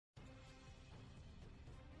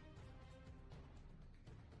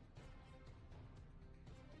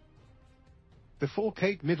Before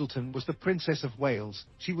Kate Middleton was the Princess of Wales,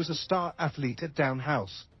 she was a star athlete at Down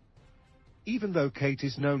House. Even though Kate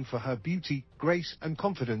is known for her beauty, grace and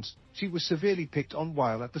confidence, she was severely picked on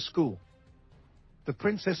while at the school. The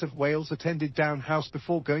Princess of Wales attended Down House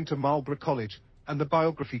before going to Marlborough College, and the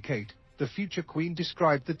biography Kate, the future Queen,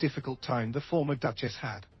 described the difficult time the former Duchess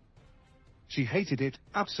had. She hated it,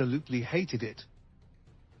 absolutely hated it.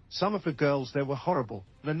 Some of the girls there were horrible,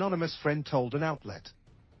 an anonymous friend told an outlet.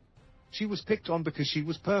 She was picked on because she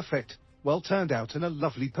was perfect, well turned out and a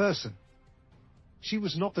lovely person. She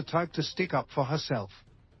was not the type to stick up for herself.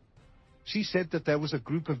 She said that there was a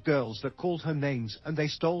group of girls that called her names and they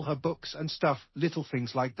stole her books and stuff, little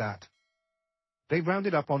things like that. They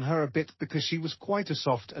rounded up on her a bit because she was quite a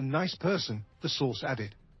soft and nice person, the source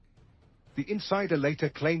added. The insider later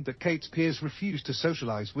claimed that Kate's peers refused to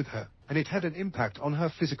socialize with her, and it had an impact on her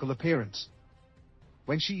physical appearance.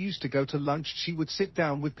 When she used to go to lunch, she would sit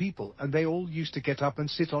down with people and they all used to get up and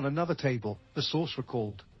sit on another table, the source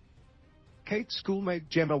recalled. Kate's schoolmate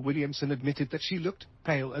Gemma Williamson admitted that she looked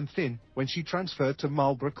pale and thin when she transferred to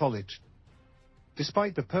Marlborough College.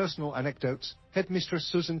 Despite the personal anecdotes, headmistress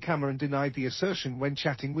Susan Cameron denied the assertion when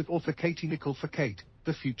chatting with author Katie Nicholl for Kate,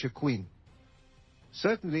 the future Queen.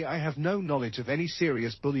 "Certainly I have no knowledge of any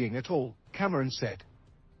serious bullying at all," Cameron said.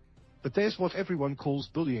 "But there's what everyone calls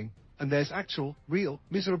bullying, and there's actual, real,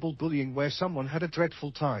 miserable bullying where someone had a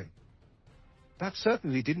dreadful time. That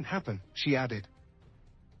certainly didn't happen," she added.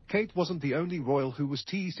 Kate wasn't the only royal who was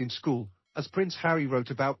teased in school, as Prince Harry wrote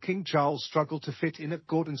about King Charles' struggle to fit in at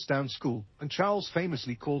Gordonstoun School, and Charles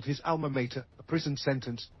famously called his alma mater a prison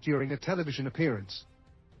sentence during a television appearance.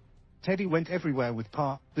 "Teddy went everywhere with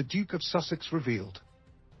Pa," the Duke of Sussex revealed.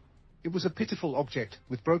 "It was a pitiful object,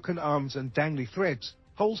 with broken arms and dangly threads,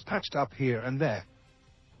 holes patched up here and there.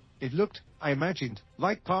 It looked, I imagined,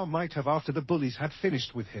 like Pa might have after the bullies had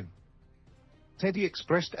finished with him. Teddy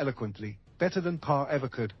expressed eloquently, better than Pa ever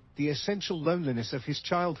could, the essential loneliness of his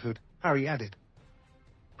childhood," Harry added.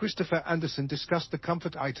 Christopher Anderson discussed the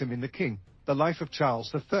comfort item in The King, The Life of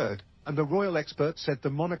Charles III, and the royal expert said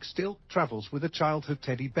the monarch still travels with a childhood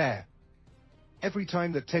teddy bear. "Every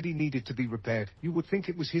time that Teddy needed to be repaired, you would think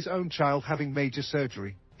it was his own child having major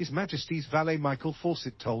surgery," His Majesty's valet Michael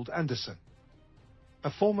Fawcett told Anderson. A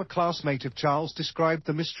former classmate of Charles described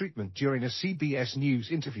the mistreatment during a CBS News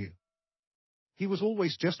interview. "He was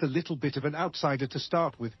always just a little bit of an outsider to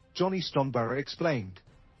start with," Johnny Stoneborough explained.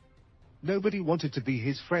 "Nobody wanted to be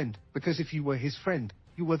his friend, because if you were his friend,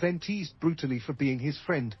 you were then teased brutally for being his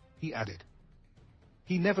friend," he added.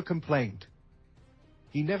 "He never complained.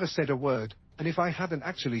 He never said a word, and if I hadn't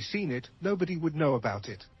actually seen it, nobody would know about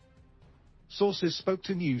it." Sources spoke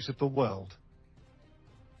to News of the World.